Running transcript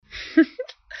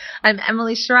I'm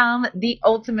Emily Schramm, the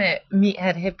ultimate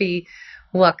meathead hippie.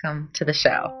 Welcome to the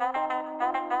show.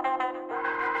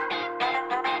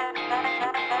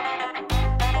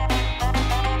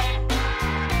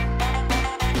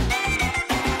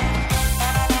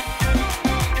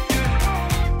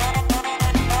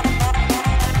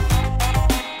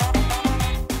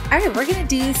 All right, we're going to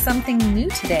do something new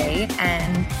today,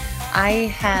 and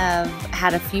I have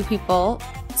had a few people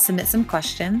submit some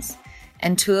questions,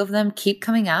 and two of them keep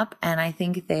coming up, and I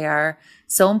think they are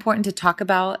so important to talk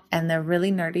about, and they're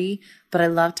really nerdy, but I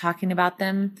love talking about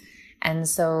them. And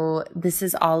so this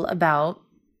is all about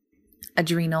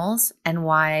adrenals and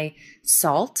why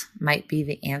salt might be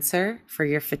the answer for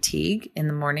your fatigue in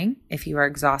the morning if you are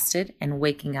exhausted and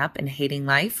waking up and hating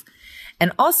life.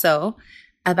 And also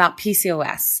about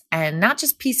PCOS, and not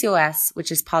just PCOS,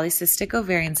 which is polycystic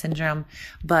ovarian syndrome,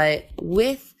 but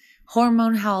with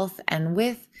hormone health and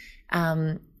with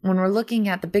when we're looking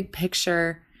at the big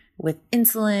picture with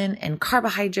insulin and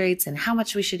carbohydrates and how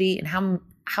much we should eat and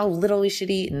how little we should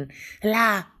eat and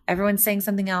everyone's saying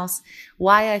something else,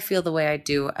 why I feel the way I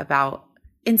do about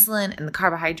insulin and the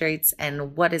carbohydrates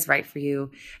and what is right for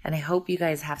you. And I hope you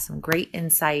guys have some great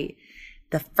insight.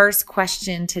 The first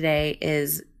question today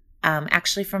is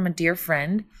actually from a dear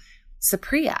friend,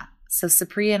 Supriya. So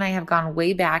Supriya and I have gone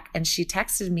way back, and she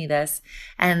texted me this,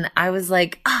 and I was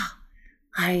like,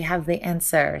 I have the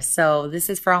answer. So this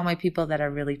is for all my people that are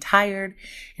really tired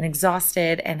and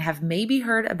exhausted and have maybe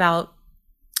heard about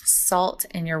salt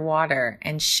in your water,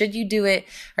 and should you do it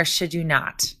or should you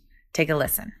not? Take a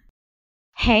listen.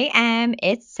 Hey,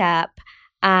 it's Sup.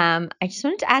 I just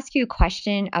wanted to ask you a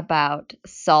question about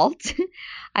salt.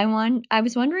 I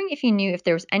was wondering if you knew if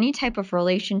there was any type of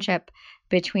relationship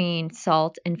between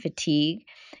salt and fatigue.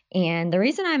 And the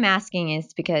reason I'm asking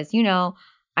is because,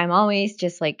 I'm always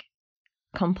just like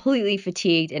completely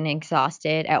fatigued and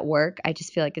exhausted at work. I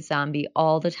just feel like a zombie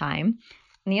all the time.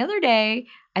 And the other day,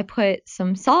 I put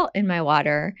some salt in my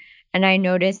water and I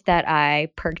noticed that I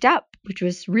perked up, which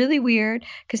was really weird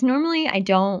because normally I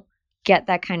don't get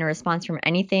that kind of response from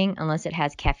anything unless it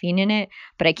has caffeine in it,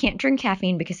 but I can't drink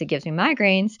caffeine because it gives me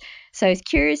migraines. So I was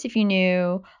curious if you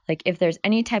knew, if there's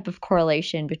any type of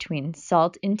correlation between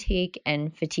salt intake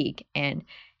and fatigue. And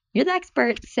you're the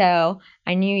expert, so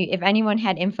I knew if anyone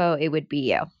had info, it would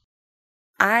be you.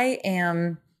 I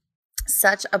am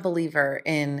such a believer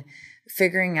in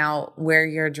figuring out where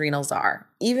your adrenals are.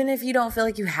 Even if you don't feel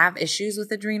like you have issues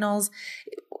with adrenals,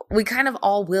 we kind of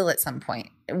all will at some point.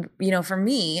 For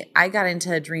me, I got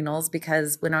into adrenals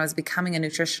because when I was becoming a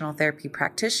nutritional therapy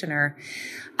practitioner,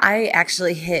 I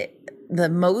actually hit the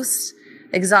most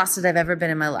exhausted I've ever been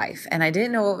in my life. And I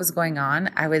didn't know what was going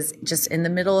on. I was just in the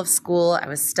middle of school. I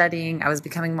was studying. I was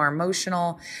becoming more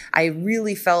emotional. I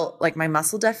really felt like my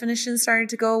muscle definition started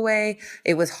to go away.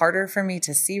 It was harder for me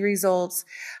to see results.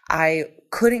 I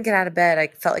couldn't get out of bed. I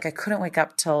felt like I couldn't wake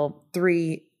up till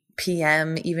 3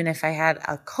 p.m., even if I had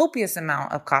a copious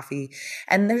amount of coffee.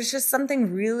 And there's just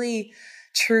something really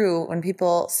true when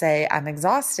people say, I'm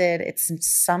exhausted. It's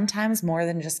sometimes more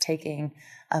than just taking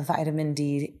a vitamin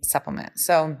D supplement.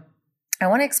 So I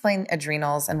want to explain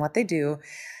adrenals and what they do.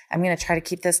 I'm going to try to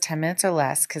keep this 10 minutes or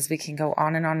less because we can go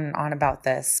on and on and on about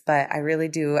this, but I really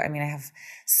do. I have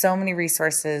so many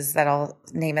resources that I'll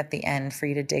name at the end for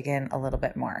you to dig in a little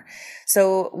bit more.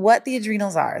 So what the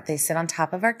adrenals are, they sit on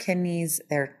top of our kidneys.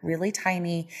 They're really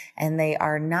tiny, and they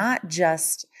are not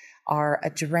just our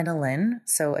adrenaline,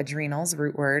 so adrenals,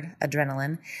 root word,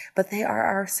 adrenaline, but they are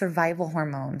our survival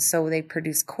hormones. So they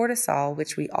produce cortisol,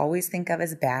 which we always think of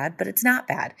as bad, but it's not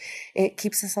bad. It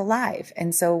keeps us alive.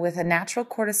 And so with a natural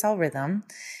cortisol rhythm,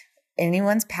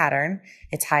 anyone's pattern,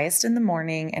 it's highest in the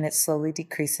morning and it slowly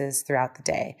decreases throughout the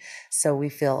day. So we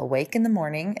feel awake in the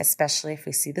morning, especially if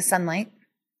we see the sunlight,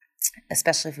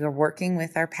 especially if we're working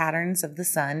with our patterns of the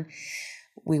sun.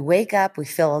 We wake up, we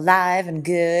feel alive and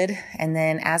good. And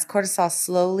then as cortisol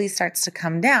slowly starts to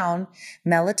come down,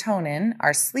 melatonin,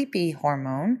 our sleepy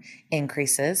hormone,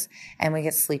 increases and we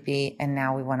get sleepy and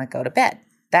now we want to go to bed.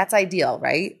 That's ideal,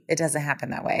 right? It doesn't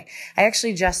happen that way. I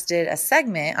actually just did a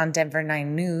segment on Denver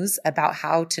 9 News about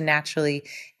how to naturally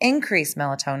increase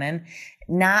melatonin,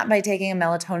 not by taking a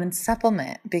melatonin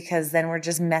supplement, because then we're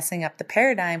just messing up the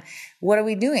paradigm. What are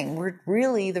we doing?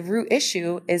 The root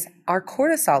issue is our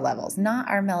cortisol levels, not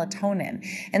our melatonin.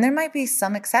 And there might be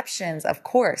some exceptions, of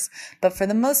course, but for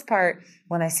the most part,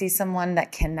 when I see someone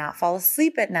that cannot fall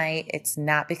asleep at night, it's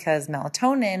not because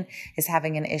melatonin is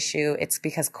having an issue. It's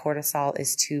because cortisol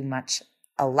is too much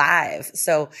alive.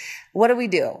 So what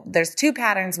do? There's two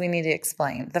patterns we need to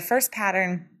explain. The first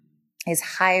pattern is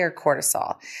higher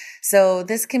cortisol. So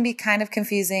this can be kind of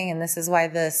confusing. And this is why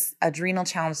this adrenal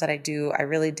challenge that I do, I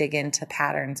really dig into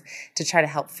patterns to try to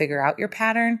help figure out your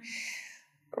pattern.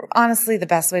 Honestly, the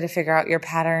best way to figure out your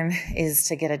pattern is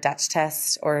to get a Dutch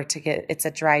test or it's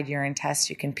a dried urine test.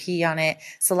 You can pee on it.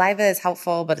 Saliva is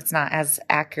helpful, but it's not as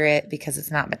accurate because it's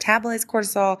not metabolized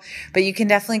cortisol, but you can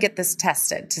definitely get this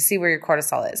tested to see where your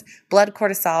cortisol is. Blood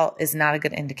cortisol is not a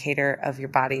good indicator of your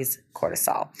body's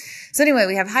cortisol. So anyway,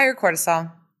 we have higher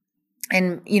cortisol.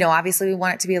 And, obviously we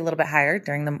want it to be a little bit higher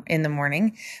in the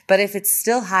morning, but if it's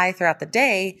still high throughout the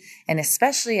day and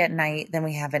especially at night, then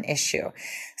we have an issue.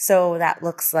 So that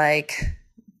looks like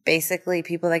basically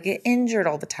people that get injured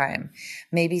all the time.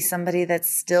 Maybe somebody that's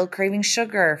still craving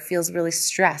sugar, feels really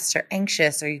stressed or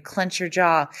anxious, or you clench your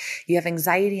jaw. You have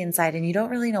anxiety inside and you don't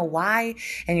really know why,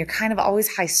 and you're kind of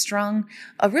always high strung.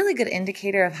 A really good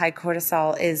indicator of high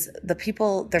cortisol is the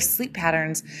people, their sleep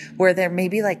patterns where they're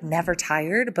maybe like never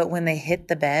tired, but when they hit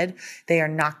the bed, they are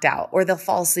knocked out or they'll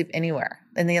fall asleep anywhere.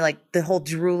 And they like the whole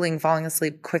drooling, falling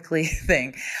asleep quickly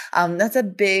thing. That's a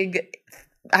big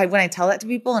when I tell that to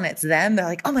people and it's them, they're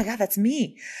like, oh my God, that's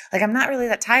me. Like, I'm not really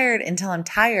that tired until I'm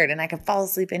tired and I can fall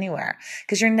asleep anywhere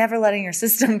because you're never letting your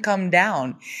system come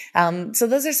down. So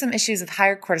those are some issues with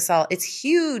higher cortisol. It's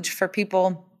huge for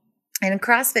people in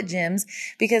CrossFit gyms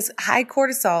because high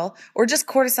cortisol or just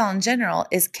cortisol in general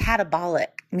is catabolic,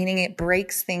 meaning it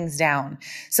breaks things down.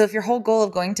 So if your whole goal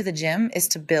of going to the gym is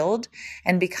to build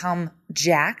and become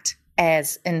jacked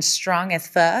and strong as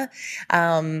pho,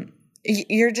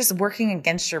 you're just working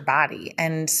against your body.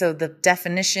 And so the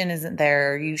definition isn't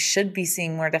there. You should be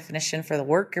seeing more definition for the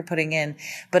work you're putting in,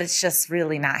 but it's just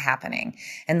really not happening.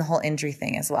 And the whole injury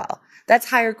thing as well. That's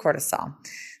higher cortisol.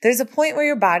 There's a point where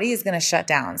your body is going to shut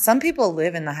down. Some people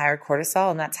live in the higher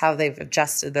cortisol and that's how they've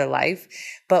adjusted their life.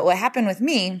 But what happened with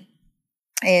me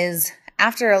is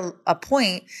after a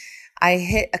point, I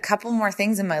hit a couple more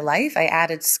things in my life. I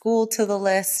added school to the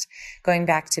list, going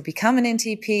back to become an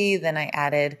NTP. Then I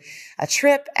added a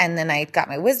trip and then I got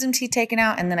my wisdom teeth taken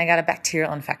out and then I got a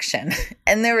bacterial infection.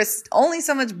 And there was only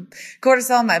so much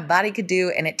cortisol my body could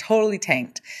do and it totally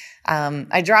tanked.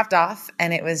 I dropped off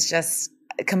and it was just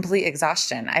complete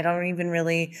exhaustion. I don't even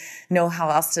really know how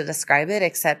else to describe it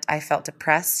except I felt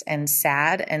depressed and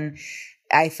sad and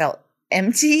I felt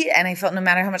empty. And I felt no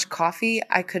matter how much coffee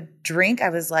I could drink, I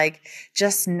was like,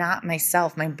 just not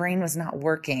myself. My brain was not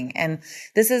working. And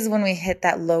this is when we hit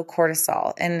that low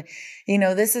cortisol. And,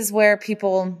 this is where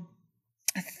people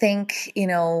think,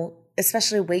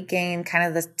 especially weight gain, kind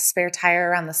of the spare tire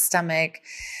around the stomach.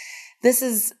 This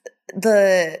is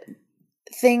the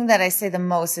thing that I say the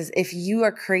most is if you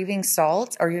are craving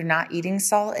salt or you're not eating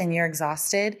salt and you're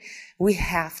exhausted, we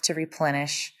have to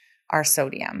replenish our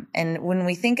sodium. And when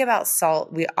we think about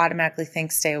salt, we automatically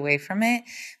think stay away from it.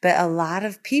 But a lot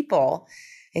of people,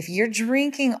 if you're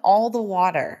drinking all the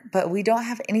water, but we don't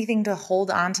have anything to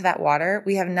hold on to that water,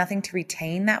 we have nothing to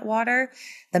retain that water,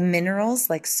 the minerals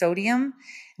like sodium,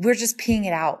 we're just peeing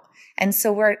it out. And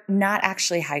so we're not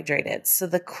actually hydrated. So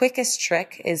the quickest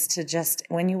trick is to just,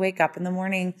 when you wake up in the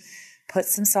morning, put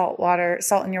some salt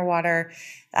in your water.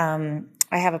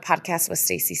 I have a podcast with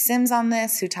Stacy Sims on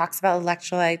this who talks about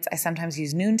electrolytes. I sometimes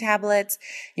use Noon tablets.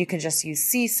 You can just use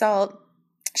sea salt.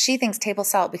 She thinks table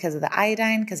salt because of the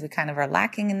iodine, because we kind of are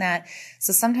lacking in that.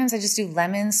 So sometimes I just do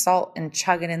lemon, salt, and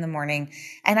chug it in the morning.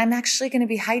 And I'm actually going to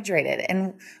be hydrated.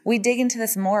 And we dig into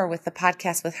this more with the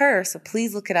podcast with her. So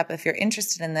please look it up if you're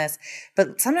interested in this.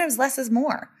 But sometimes less is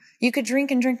more. You could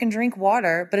drink and drink and drink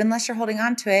water, but unless you're holding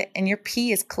on to it and your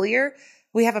pee is clear,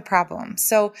 we have a problem.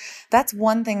 So that's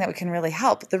one thing that we can really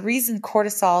help. The reason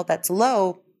cortisol that's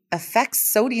low affects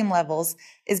sodium levels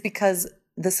is because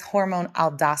this hormone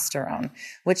aldosterone,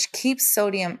 which keeps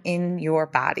sodium in your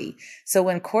body. So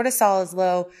when cortisol is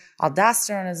low,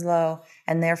 aldosterone is low,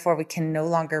 and therefore we can no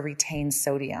longer retain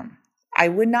sodium. I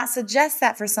would not suggest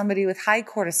that for somebody with high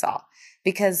cortisol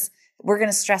because we're going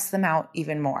to stress them out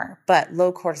even more. But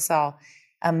low cortisol,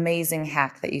 amazing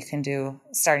hack that you can do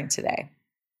starting today.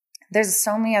 There's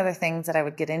so many other things that I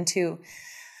would get into.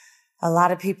 A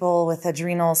lot of people with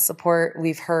adrenal support,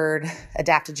 we've heard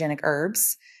adaptogenic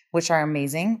herbs, which are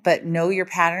amazing, but know your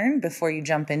pattern before you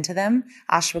jump into them.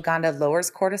 Ashwagandha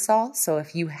lowers cortisol. So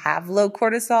if you have low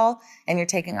cortisol and you're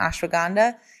taking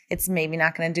ashwagandha, it's maybe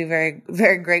not going to do very,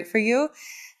 very great for you.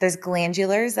 There's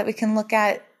glandulars that we can look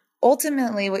at.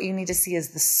 Ultimately, what you need to see is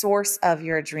the source of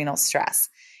your adrenal stress.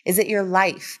 Is it your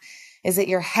life? Is it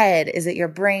your head? Is it your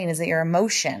brain? Is it your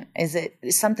emotion? Is it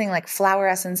something like flower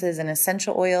essences and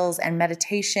essential oils and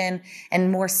meditation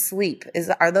and more sleep?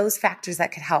 Are those factors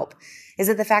that could help? Is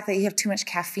it the fact that you have too much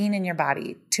caffeine in your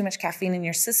body, too much caffeine in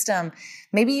your system?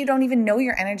 Maybe you don't even know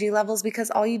your energy levels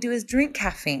because all you do is drink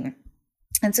caffeine.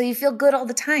 And so you feel good all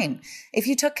the time. If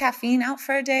you took caffeine out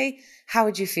for a day, how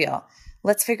would you feel?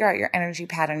 Let's figure out your energy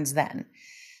patterns then.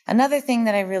 Another thing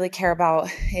that I really care about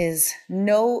is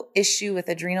no issue with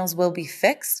adrenals will be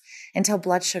fixed until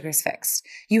blood sugar is fixed.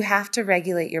 You have to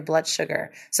regulate your blood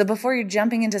sugar. So before you're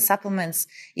jumping into supplements,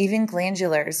 even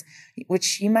glandulars,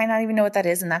 which you might not even know what that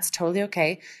is, and that's totally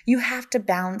okay, you have to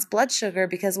balance blood sugar,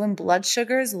 because when blood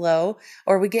sugar is low,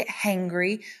 or we get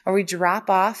hangry, or we drop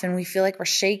off and we feel like we're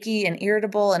shaky and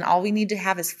irritable and all we need to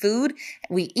have is food,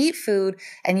 we eat food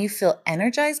and you feel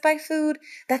energized by food,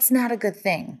 that's not a good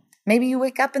thing. Maybe you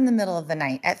wake up in the middle of the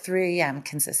night at 3 a.m.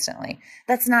 consistently.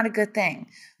 That's not a good thing.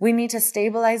 We need to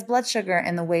stabilize blood sugar,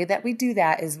 and the way that we do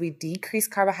that is we decrease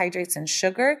carbohydrates and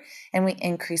sugar, and we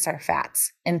increase our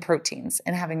fats and proteins,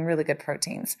 and having really good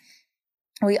proteins.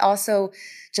 We also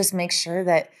just make sure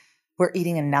that we're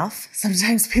eating enough.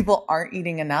 Sometimes people aren't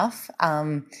eating enough.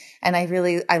 And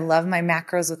I love my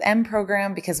Macros with M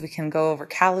program, because we can go over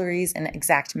calories and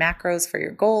exact macros for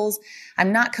your goals.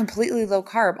 I'm not completely low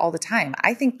carb all the time.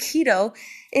 I think keto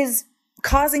is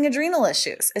causing adrenal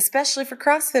issues, especially for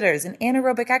CrossFitters and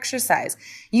anaerobic exercise.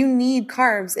 You need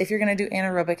carbs if you're going to do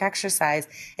anaerobic exercise.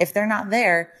 If they're not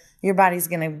there, your body's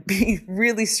going to be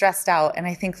really stressed out. And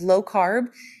I think low carb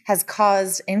has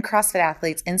caused in CrossFit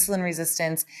athletes insulin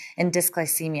resistance and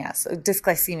dysglycemia. So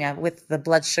dysglycemia with the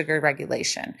blood sugar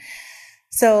regulation.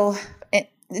 So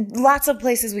lots of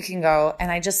places we can go.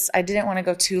 And I didn't want to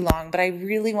go too long, but I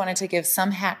really wanted to give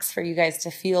some hacks for you guys to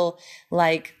feel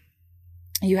like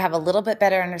you have a little bit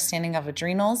better understanding of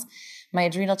adrenals. My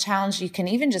adrenal challenge, you can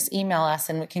even just email us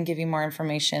and we can give you more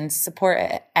information. Support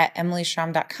at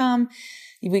emilyschramm.com.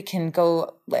 We can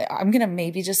go, I'm going to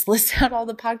maybe just list out all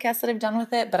the podcasts that I've done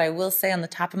with it, but I will say on the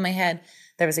top of my head,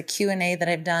 there was a Q&A that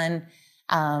I've done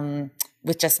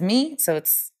with just me. So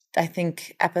it's, I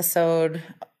think, episode,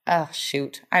 I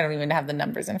don't even have the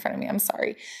numbers in front of me. I'm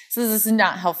sorry. So this is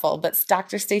not helpful, but it's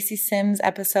Dr. Stacy Sims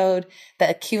episode,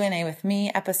 the Q&A with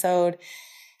me episode.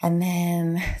 And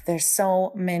then there's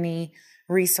so many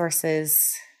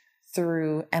resources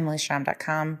through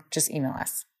emilyschramm.com. Just email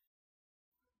us.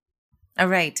 All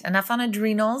right, enough on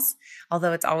adrenals,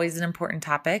 although it's always an important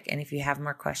topic. And if you have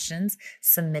more questions,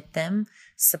 submit them.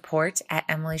 Support at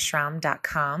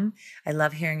emilyschramm.com. I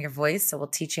love hearing your voice, so we'll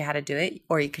teach you how to do it,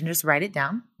 or you can just write it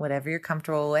down, whatever you're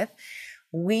comfortable with.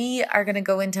 We are going to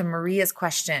go into Maria's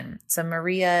question. So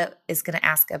Maria is going to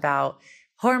ask about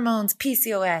hormones,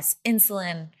 PCOS,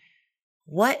 insulin.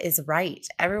 What is right?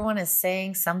 Everyone is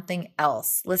saying something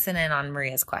else. Listen in on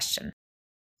Maria's question.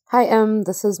 Hi,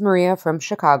 this is Maria from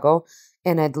Chicago,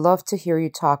 and I'd love to hear you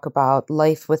talk about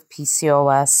life with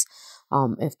PCOS.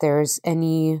 If there's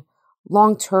any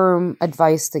long-term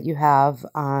advice that you have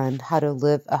on how to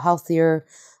live a healthier,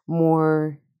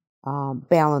 more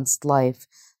balanced life.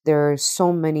 There are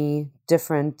so many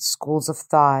different schools of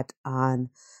thought on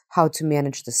how to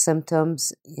manage the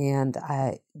symptoms, and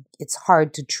it's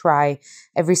hard to try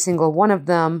every single one of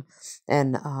them,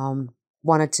 and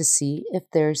wanted to see if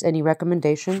there's any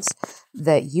recommendations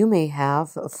that you may have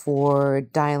for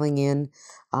dialing in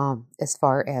as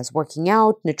far as working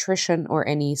out, nutrition, or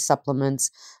any supplements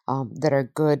that are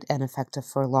good and effective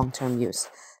for long-term use.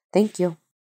 Thank you.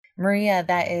 Maria,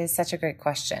 that is such a great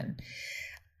question.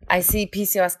 I see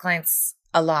PCOS clients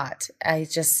a lot.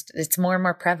 It's more and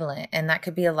more prevalent, and that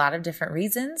could be a lot of different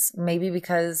reasons. Maybe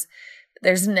because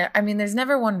there's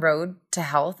never one road to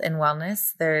health and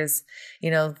wellness. There's,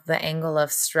 the angle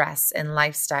of stress and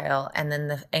lifestyle, and then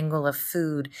the angle of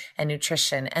food and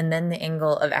nutrition, and then the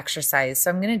angle of exercise.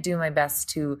 So I'm going to do my best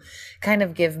to kind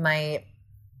of give my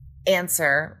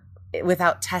answer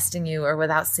without testing you or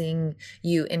without seeing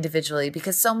you individually,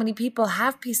 because so many people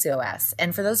have PCOS.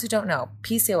 And for those who don't know,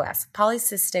 PCOS,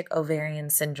 polycystic ovarian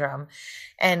syndrome,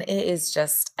 and it is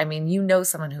just,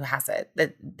 someone who has it.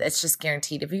 It's just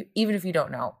guaranteed. Even if you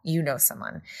don't know,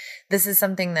 someone. This is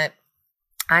something that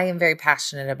I am very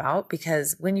passionate about,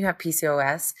 because when you have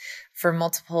PCOS, for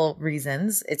multiple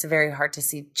reasons, it's very hard to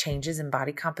see changes in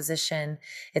body composition.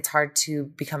 It's hard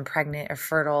to become pregnant or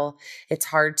fertile. It's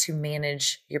hard to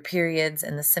manage your periods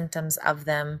and the symptoms of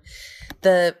them.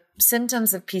 The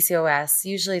symptoms of PCOS,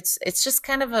 usually it's just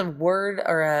kind of a word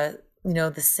or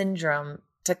the syndrome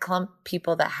to clump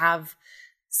people that have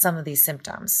some of these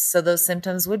symptoms. So those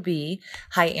symptoms would be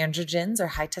high androgens or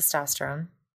high testosterone,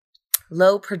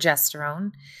 low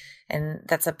progesterone, And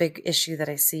that's a big issue that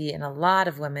I see in a lot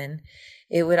of women.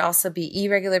 It would also be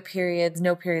irregular periods,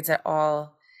 no periods at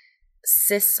all,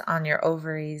 cysts on your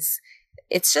ovaries.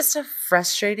 It's just a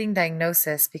frustrating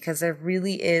diagnosis because there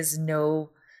really is no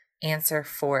answer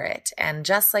for it. And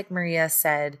just like Maria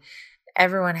said,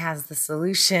 everyone has the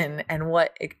solution, and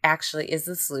what actually is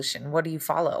the solution? What do you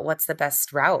follow? What's the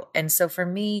best route? And so for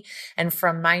me, and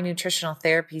from my nutritional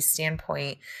therapy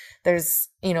standpoint, there's,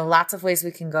 lots of ways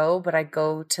we can go, but I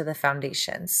go to the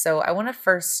foundation. So I want to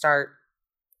first start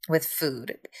with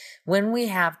food. When we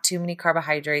have too many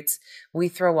carbohydrates, we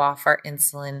throw off our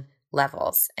insulin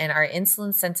levels, and our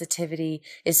insulin sensitivity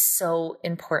is so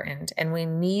important, and we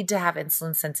need to have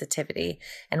insulin sensitivity.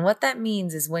 And what that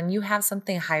means is when you have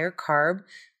something higher carb,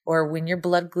 or when your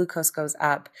blood glucose goes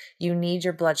up, you need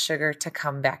your blood sugar to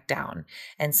come back down.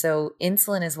 And so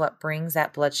insulin is what brings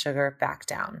that blood sugar back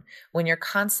down. When you're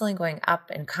constantly going up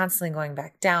and constantly going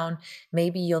back down,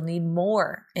 maybe you'll need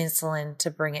more insulin to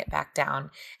bring it back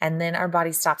down. And then our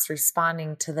body stops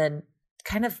responding to the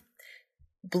kind of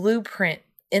blueprint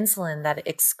insulin that it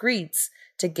excretes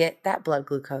to get that blood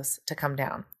glucose to come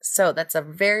down. So that's a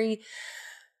very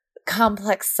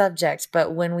complex subject,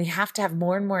 but when we have to have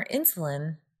more and more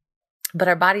insulin, but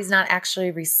our body's not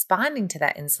actually responding to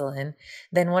that insulin,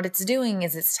 then what it's doing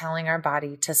is it's telling our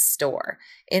body to store.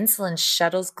 Insulin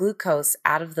shuttles glucose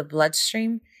out of the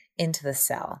bloodstream into the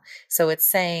cell. So it's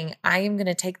saying, I am going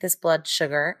to take this blood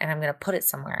sugar and I'm going to put it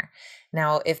somewhere.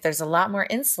 Now, if there's a lot more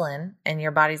insulin and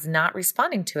your body's not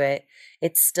responding to it,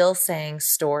 it's still saying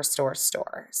store, store,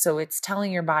 store. So it's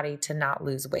telling your body to not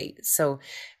lose weight. So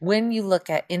when you look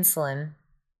at insulin,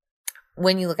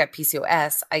 when you look at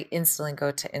PCOS, I instantly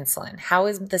go to insulin. How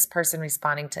is this person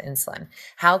responding to insulin?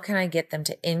 How can I get them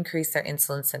to increase their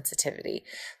insulin sensitivity?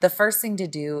 The first thing to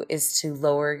do is to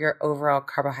lower your overall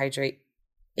carbohydrate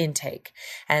intake.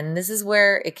 And this is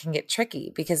where it can get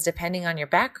tricky because depending on your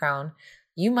background,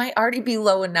 you might already be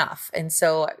low enough. And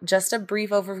so just a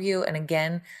brief overview. And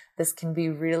again, this can be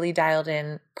really dialed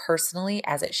in personally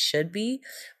as it should be,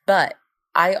 but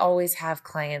I always have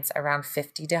clients around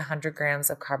 50 to 100 grams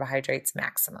of carbohydrates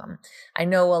maximum. I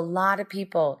know a lot of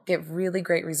people get really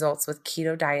great results with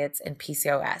keto diets and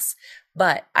PCOS,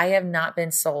 but I have not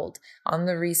been sold on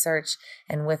the research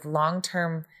and with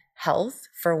long-term health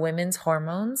for women's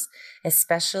hormones,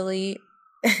 especially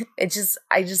I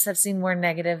just have seen more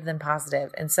negative than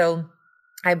positive. And so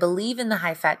I believe in the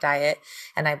high fat diet,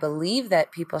 and I believe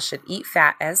that people should eat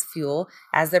fat as fuel,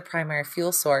 as their primary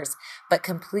fuel source, but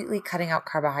completely cutting out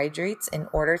carbohydrates in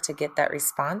order to get that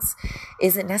response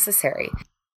isn't necessary.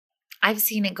 I've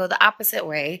seen it go the opposite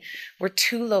way. We're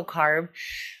too low carb.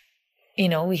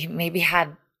 We maybe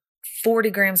had 40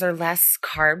 grams or less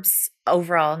carbs,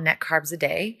 overall net carbs a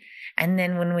day. And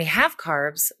then when we have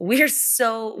carbs, we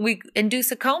induce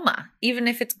a coma, even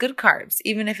if it's good carbs,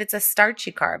 even if it's a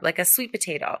starchy carb, like a sweet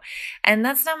potato. And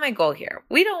that's not my goal here.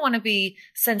 We don't want to be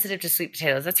sensitive to sweet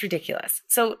potatoes. That's ridiculous.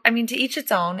 So, to each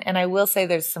its own. And I will say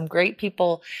there's some great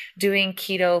people doing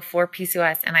keto for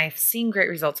PCOS, and I've seen great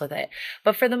results with it.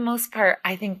 But for the most part,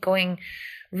 I think going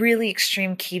really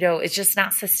extreme keto is just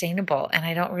not sustainable. And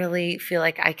I don't really feel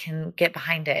like I can get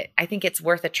behind it. I think it's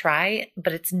worth a try,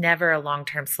 but it's never a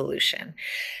long-term solution.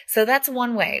 So that's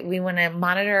one way. We want to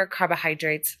monitor our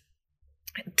carbohydrates,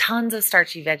 tons of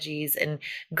starchy veggies and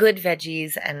good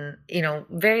veggies and,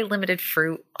 very limited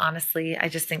fruit. Honestly, I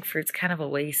just think fruit's kind of a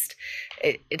waste.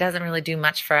 It doesn't really do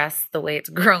much for us the way it's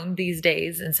grown these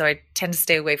days. And so I tend to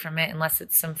stay away from it unless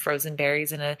it's some frozen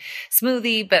berries in a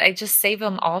smoothie, but I just save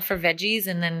them all for veggies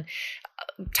and then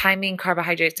timing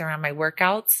carbohydrates around my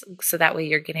workouts. So that way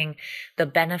you're getting the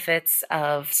benefits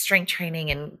of strength training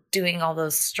and doing all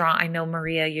those strong. I know,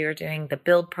 Maria, you're doing the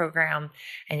build program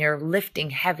and you're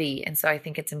lifting heavy. And so I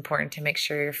think it's important to make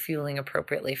sure you're fueling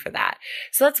appropriately for that.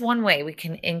 So that's one way we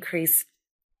can increase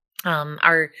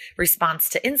our response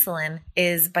to insulin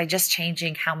is by just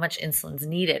changing how much insulin's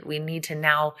needed. We need to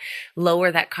now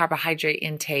lower that carbohydrate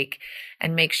intake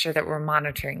and make sure that we're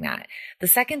monitoring that. The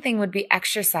second thing would be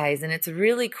exercise. And it's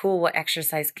really cool what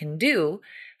exercise can do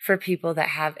for people that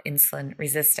have insulin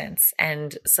resistance.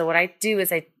 And so what I do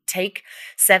is I take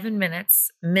 7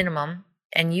 minutes minimum,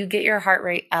 and you get your heart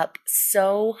rate up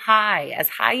so high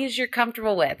as you're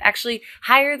comfortable with, actually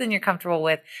higher than you're comfortable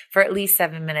with, for at least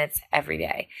 7 minutes every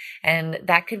day. And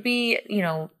that could be,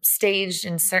 staged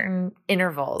in certain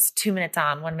intervals, 2 minutes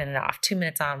on, 1 minute off, 2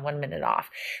 minutes on, 1 minute off.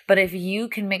 But if you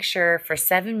can make sure for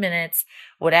 7 minutes,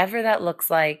 whatever that looks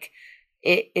like,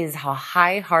 it is a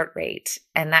high heart rate.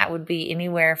 And that would be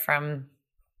anywhere from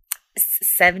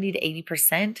 70 to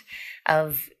 80%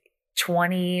 of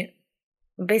 20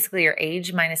 basically your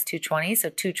age minus 220. So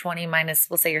 220 minus,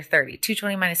 we'll say you're 30,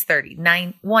 220 minus 30,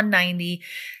 190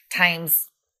 times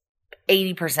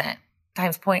 80%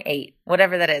 times 0.8,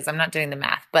 whatever that is. I'm not doing the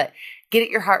math, but get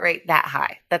your heart rate that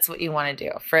high. That's what you want to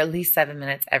do for at least 7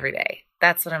 minutes every day.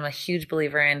 That's what I'm a huge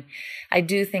believer in. I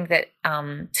do think that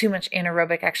too much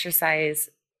anaerobic exercise,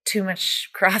 too much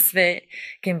CrossFit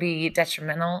can be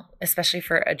detrimental, especially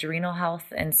for adrenal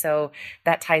health. And so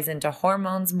that ties into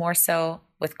hormones more so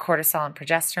with cortisol and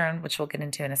progesterone, which we'll get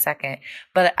into in a second.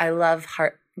 But I love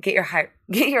get your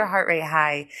heart rate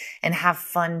high and have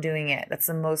fun doing it. That's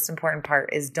the most important part,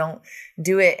 is don't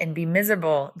do it and be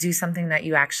miserable. Do something that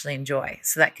you actually enjoy.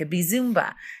 So that could be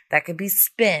Zumba, that could be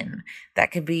spin,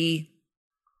 that could be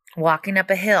walking up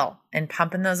a hill and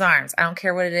pumping those arms. I don't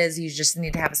care what it is. You just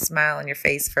need to have a smile on your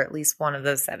face for at least one of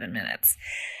those 7 minutes.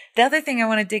 The other thing I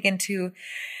want to dig into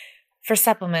for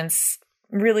supplements,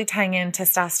 really tying in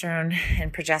testosterone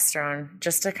and progesterone,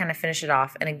 just to kind of finish it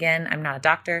off. And again, I'm not a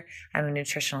doctor. I'm a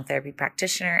nutritional therapy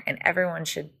practitioner, and everyone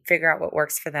should figure out what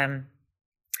works for them.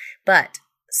 But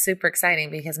super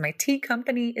exciting because my tea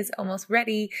company is almost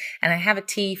ready, and I have a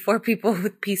tea for people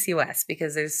with PCOS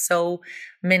because there's so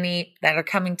many that are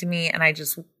coming to me, and I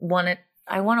just want it.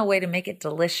 I want a way to make it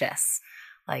delicious.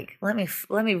 Like, let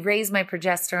me raise my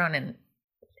progesterone and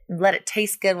let it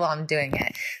taste good while I'm doing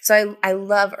it. So I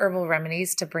love herbal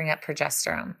remedies to bring up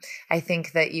progesterone. I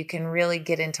think that you can really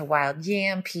get into wild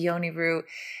yam, peony root,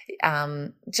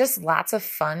 just lots of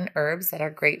fun herbs that are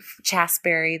great.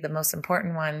 Chasteberry, the most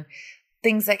important one.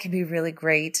 Things that can be really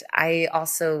great. I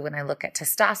also, when I look at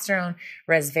testosterone,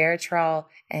 resveratrol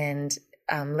and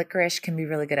licorice can be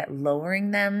really good at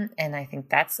lowering them. And I think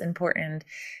that's important.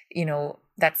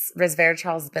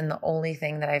 Resveratrol has been the only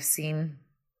thing that I've seen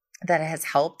that has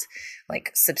helped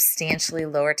like substantially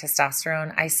lower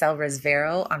testosterone. I sell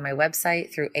Resvero on my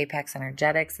website through Apex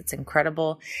Energetics. It's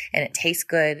incredible and it tastes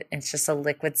good. It's just a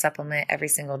liquid supplement every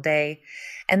single day.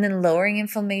 And then lowering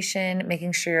inflammation,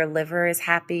 making sure your liver is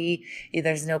happy.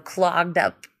 There's no clogged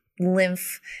up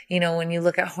lymph. When you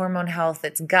look at hormone health,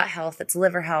 it's gut health, it's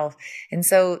liver health. And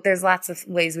so there's lots of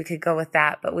ways we could go with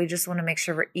that, but we just want to make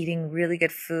sure we're eating really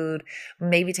good food,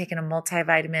 maybe taking a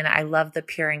multivitamin. I love the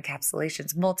Pure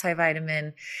Encapsulations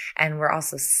multivitamin, and we're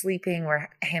also sleeping. We're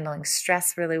handling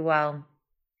stress really well.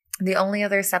 The only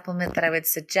other supplement that I would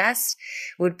suggest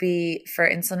would be for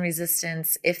insulin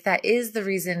resistance, if that is the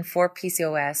reason for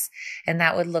PCOS, and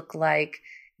that would look like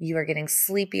you are getting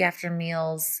sleepy after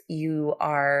meals, you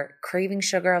are craving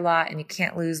sugar a lot, and you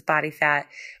can't lose body fat.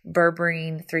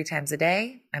 Berberine 3 times a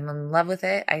day. I'm in love with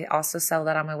it. I also sell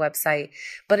that on my website.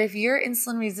 But if you're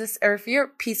insulin resistant, or if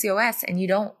you're PCOS and you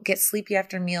don't get sleepy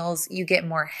after meals, you get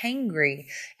more hangry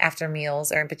after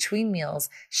meals or in between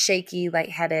meals, shaky,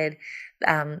 lightheaded,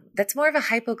 that's more of a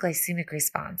hypoglycemic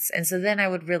response. And so then I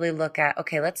would really look at,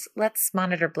 okay, let's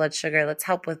monitor blood sugar. Let's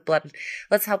help with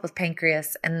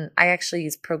pancreas. And I actually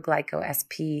use ProGlyco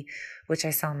SP, which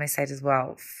I sell on my site as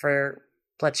well, for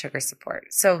blood sugar support.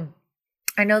 So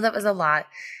I know that was a lot.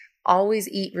 Always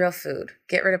eat real food.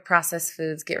 Get rid of processed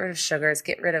foods, get rid of sugars,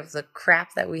 get rid of the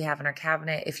crap that we have in our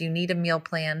cabinet. If you need a meal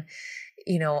plan,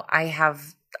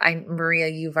 Maria,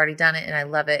 you've already done it and I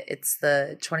love it. It's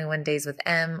the 21 Days with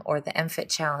M or the MFit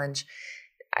Challenge.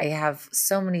 I have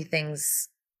so many things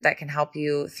that can help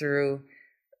you through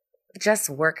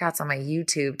just workouts on my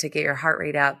YouTube to get your heart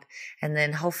rate up. And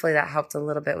then hopefully that helped a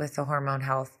little bit with the hormone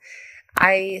health.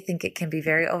 I think it can be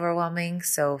very overwhelming.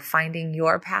 So finding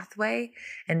your pathway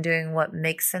and doing what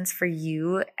makes sense for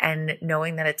you, and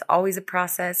knowing that it's always a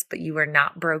process, but you are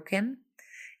not broken.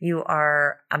 You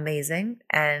are amazing.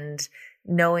 And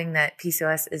knowing that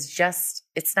PCOS is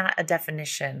it's not a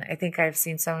definition. I think I've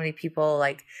seen so many people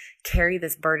carry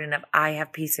this burden of, I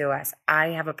have PCOS, I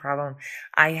have a problem,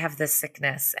 I have this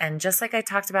sickness. And just like I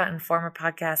talked about in former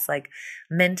podcasts,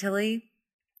 mentally,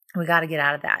 we got to get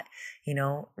out of that.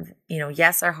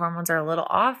 Yes, our hormones are a little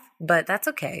off, but that's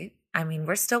okay. I mean,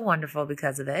 we're still wonderful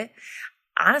because of it.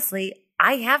 Honestly,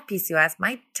 I have PCOS.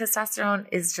 My testosterone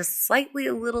is just slightly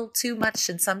a little too much,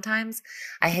 and sometimes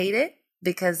I hate it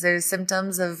because there's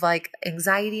symptoms of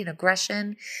anxiety and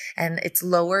aggression, and it's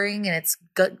lowering and it's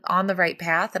good on the right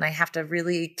path. And I have to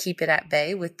really keep it at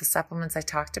bay with the supplements I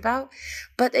talked about,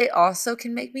 but it also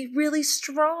can make me really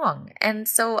strong. And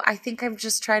so I think I've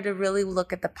just tried to really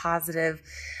look at the positive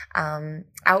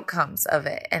outcomes of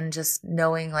it, and just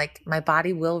knowing my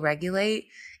body will regulate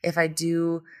if I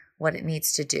do what it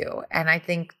needs to do. And I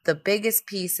think the biggest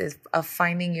piece of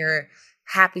finding your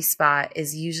happy spot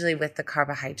is usually with the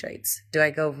carbohydrates. Do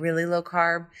I go really low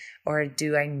carb or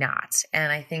do I not?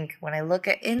 And I think when I look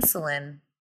at insulin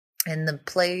and the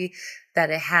play that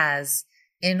it has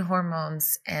in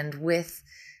hormones and with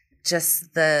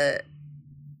just the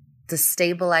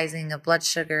stabilizing of blood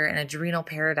sugar and adrenal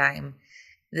paradigm,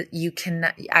 that you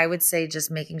can, I would say just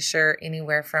making sure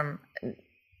anywhere from,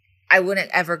 I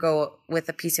wouldn't ever go with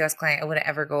a PCOS client. I wouldn't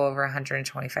ever go over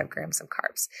 125 grams of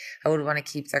carbs. I would want to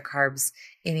keep their carbs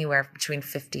anywhere between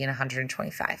 50 and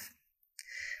 125.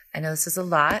 I know this is a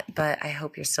lot, but I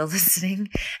hope you're still listening.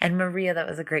 And Maria, that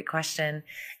was a great question.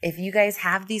 If you guys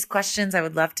have these questions, I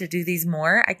would love to do these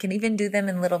more. I can even do them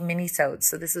in little mini-sodes.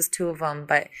 So this is 2 of them,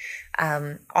 but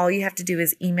all you have to do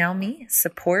is email me,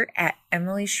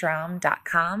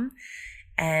 support@emilyschramm.com,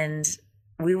 and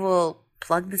we will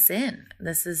plug this in.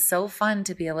 This is so fun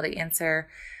to be able to answer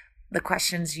the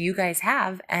questions you guys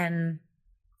have, and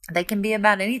they can be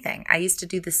about anything. I used to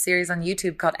do this series on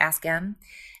YouTube called Ask Em,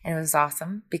 and it was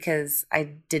awesome because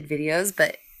I did videos,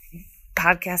 but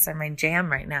podcasts are my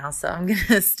jam right now. So I'm going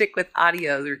to stick with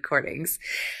audio recordings.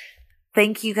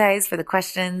 Thank you guys for the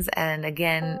questions. And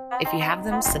again, if you have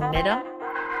them, submit them.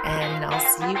 And I'll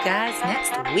see you guys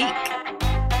next week.